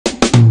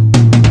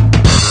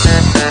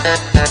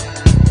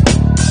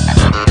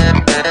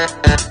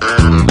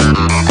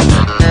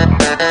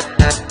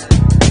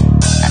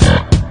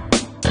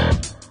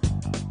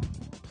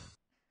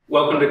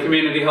Welcome to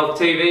Community Health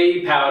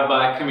TV, powered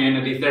by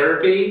Community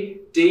Therapy.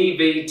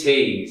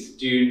 DVTs.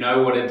 Do you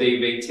know what a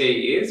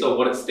DVT is or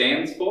what it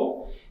stands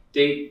for?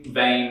 Deep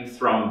vein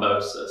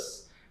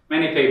thrombosis.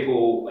 Many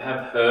people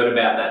have heard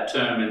about that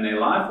term in their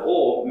life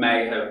or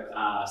may have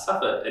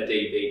suffered a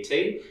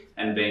DVT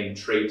and been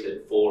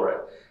treated for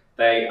it.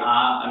 They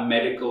are a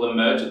medical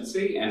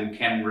emergency and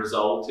can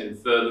result in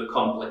further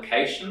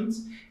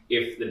complications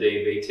if the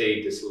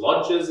DVT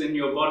dislodges in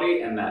your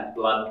body and that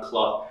blood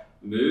clot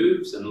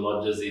moves and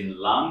lodges in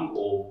lung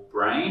or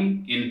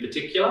brain in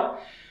particular.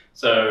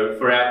 So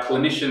for our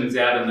clinicians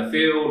out in the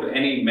field,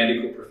 any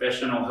medical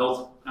professional,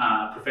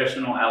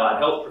 allied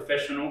health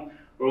professional,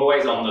 we're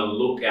always on the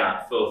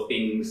lookout for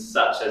things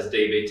such as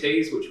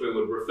DVTs, which we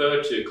would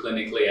refer to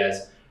clinically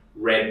as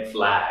red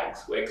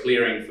flags. We're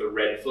clearing for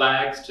red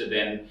flags to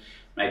then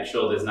make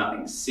sure there's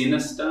nothing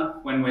sinister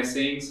when we're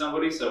seeing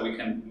somebody so we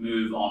can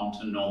move on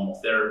to normal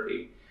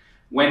therapy.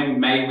 When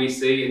may we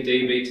see a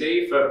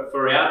DVT?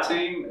 For our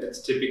team, it's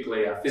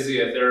typically our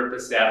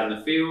physiotherapists out in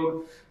the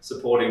field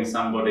supporting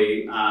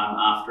somebody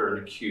after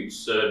an acute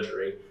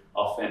surgery,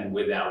 often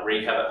with our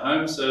rehab at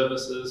home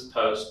services,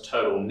 post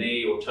total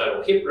knee or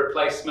total hip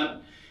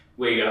replacement.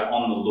 We are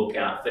on the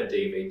lookout for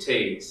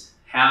DVTs.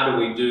 How do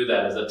we do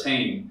that as a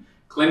team?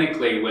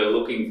 Clinically, we're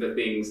looking for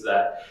things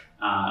that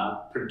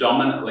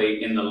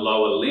predominantly in the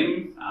lower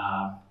limb,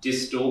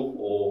 distal,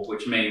 or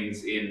which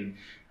means in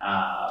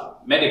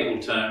medical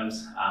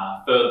terms,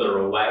 further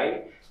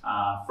away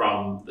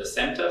from the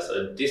center,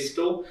 so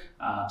distal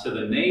to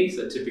the knee,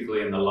 so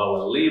typically in the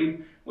lower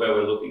limb, where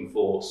we're looking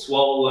for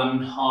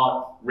swollen,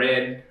 hot,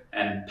 red,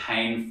 and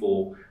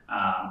painful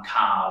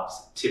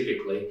calves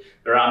typically.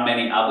 There are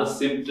many other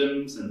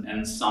symptoms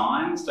and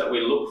signs that we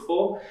look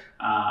for.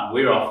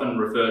 We often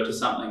refer to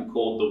something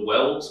called the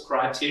Wells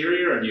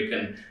criteria, and you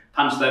can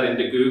punch that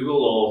into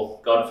Google, or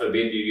God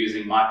forbid you're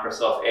using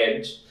Microsoft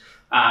Edge.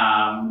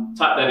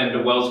 Type that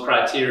into Wells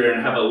criteria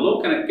and have a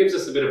look, and it gives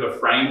us a bit of a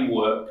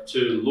framework to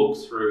look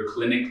through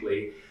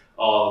clinically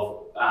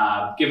of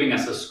giving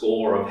us a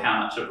score of how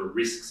much of a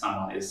risk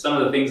someone is. Some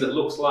of the things it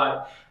looks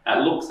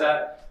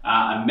at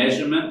a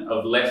measurement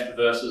of left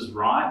versus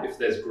right. If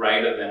there's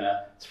greater than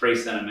a 3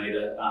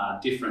 centimeter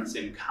difference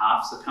in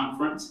calf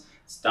circumference,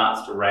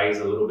 starts to raise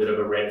a little bit of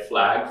a red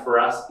flag for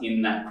us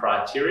in that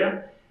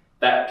criteria.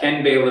 That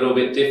can be a little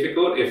bit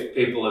difficult if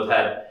people have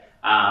had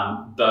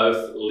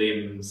both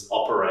limbs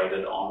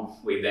operated on.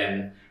 We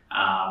then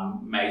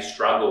may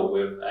struggle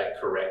with a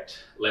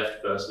correct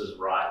left versus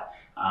right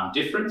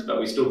difference, but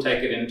we still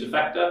take it into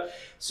factor.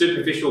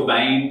 Superficial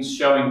veins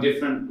showing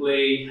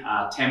differently,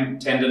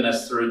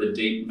 tenderness through the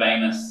deep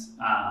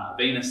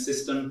venous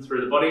system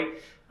through the body,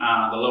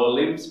 the lower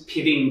limbs.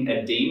 Pitting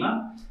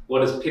edema. What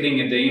does pitting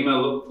edema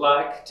look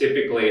like?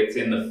 Typically it's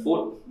in the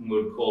foot, and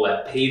we would call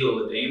that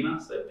pedal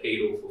edema, so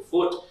pedal for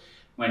foot.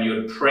 When you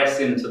would press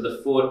into the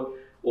foot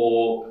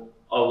or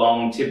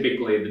along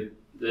typically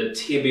the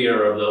tibia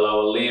of the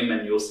lower limb,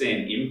 and you'll see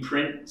an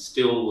imprint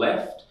still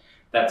left.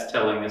 That's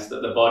telling us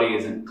that the body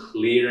isn't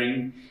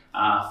clearing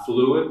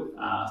fluid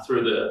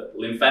through the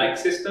lymphatic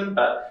system,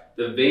 but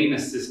the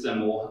venous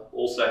system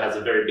also has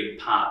a very big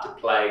part to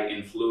play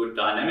in fluid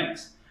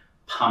dynamics,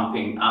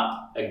 pumping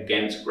up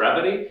against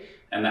gravity.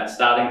 And that's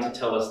starting to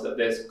tell us that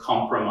there's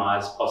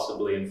compromise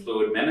possibly in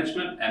fluid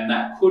management, and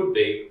that could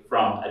be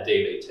from a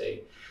DVT.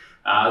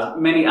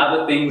 Many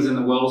other things in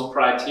the Wells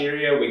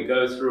criteria, we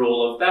go through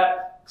all of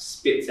that,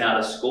 spits out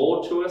a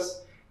score to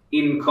us.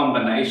 In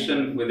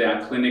combination with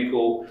our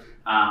clinical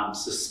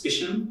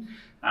suspicion,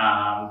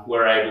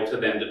 we're able to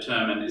then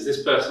determine, is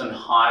this person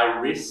high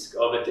risk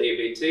of a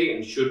DVT,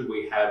 and should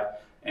we have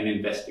an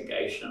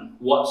investigation?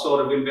 What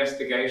sort of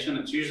investigation?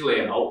 It's usually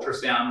an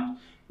ultrasound,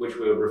 which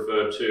we would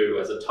refer to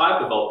as a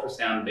type of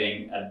ultrasound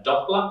being a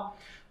Doppler,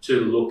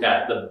 to look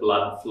at the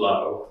blood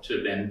flow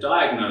to then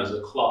diagnose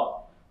a clot.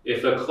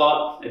 If a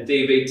clot, a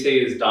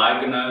DVT, is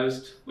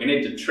diagnosed, we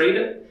need to treat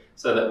it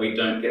so that we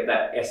don't get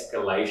that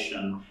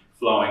escalation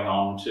flowing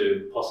on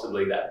to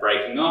possibly that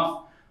breaking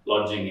off,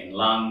 lodging in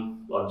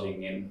lung,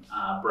 lodging in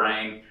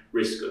brain,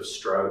 risk of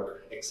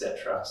stroke,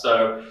 etc.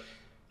 So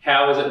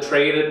how is it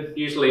treated?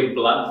 Usually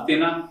blood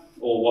thinner,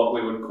 or what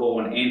we would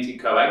call an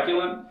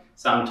anticoagulant.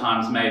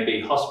 Sometimes may be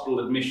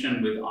hospital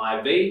admission with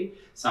IV,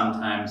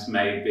 sometimes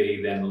may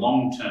be then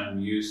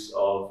long-term use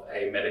of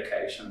a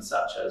medication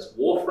such as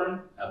warfarin,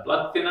 a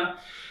blood thinner.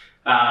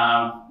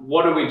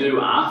 What do we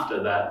do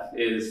after that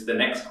is the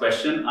next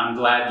question. I'm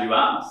glad you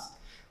asked.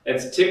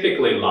 It's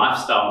typically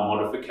lifestyle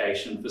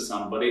modification for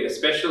somebody,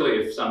 especially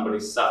if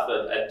somebody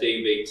suffered a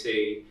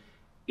DVT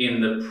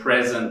in the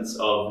presence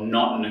of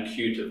not an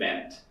acute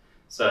event.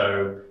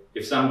 So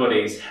if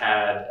somebody's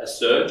had a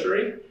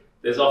surgery,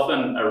 there's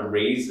often a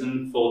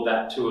reason for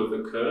that to have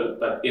occurred,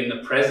 but in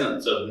the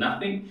presence of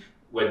nothing,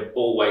 we're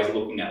always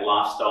looking at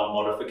lifestyle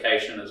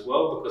modification as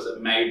well, because it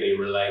may be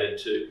related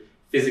to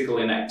physical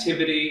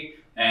inactivity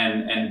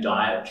and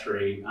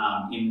dietary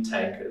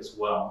intake as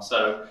well.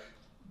 So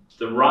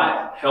the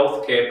right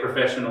healthcare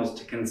professionals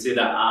to consider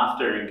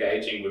after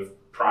engaging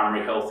with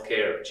primary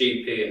healthcare,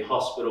 GP and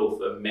hospital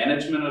for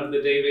management of the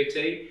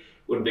DVT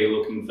would be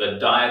looking for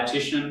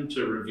dietitian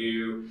to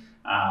review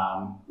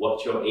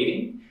what you're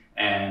eating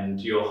and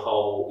your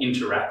whole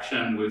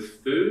interaction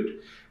with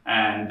food,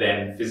 and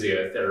then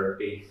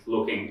physiotherapy,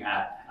 looking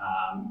at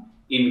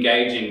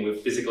engaging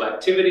with physical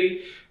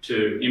activity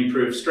to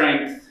improve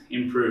strength,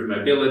 improve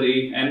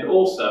mobility, and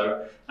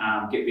also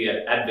get the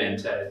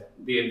advantage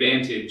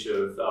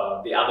of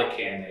the other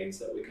care needs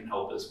that we can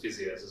help as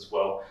physios as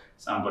well.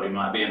 Somebody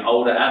might be an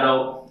older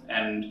adult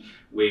and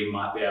we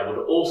might be able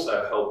to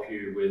also help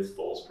you with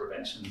falls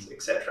preventions,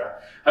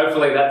 etc.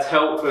 Hopefully that's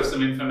helped with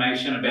some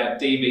information about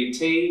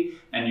DVT,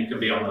 and you can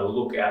be on the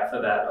lookout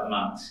for that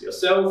amongst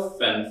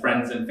yourself and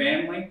friends and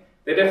family.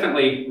 They're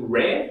definitely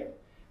rare.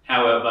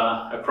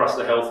 However, across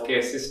the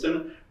healthcare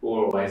system,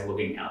 we're always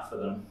looking out for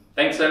them.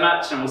 Thanks so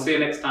much, and we'll see you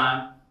next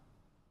time.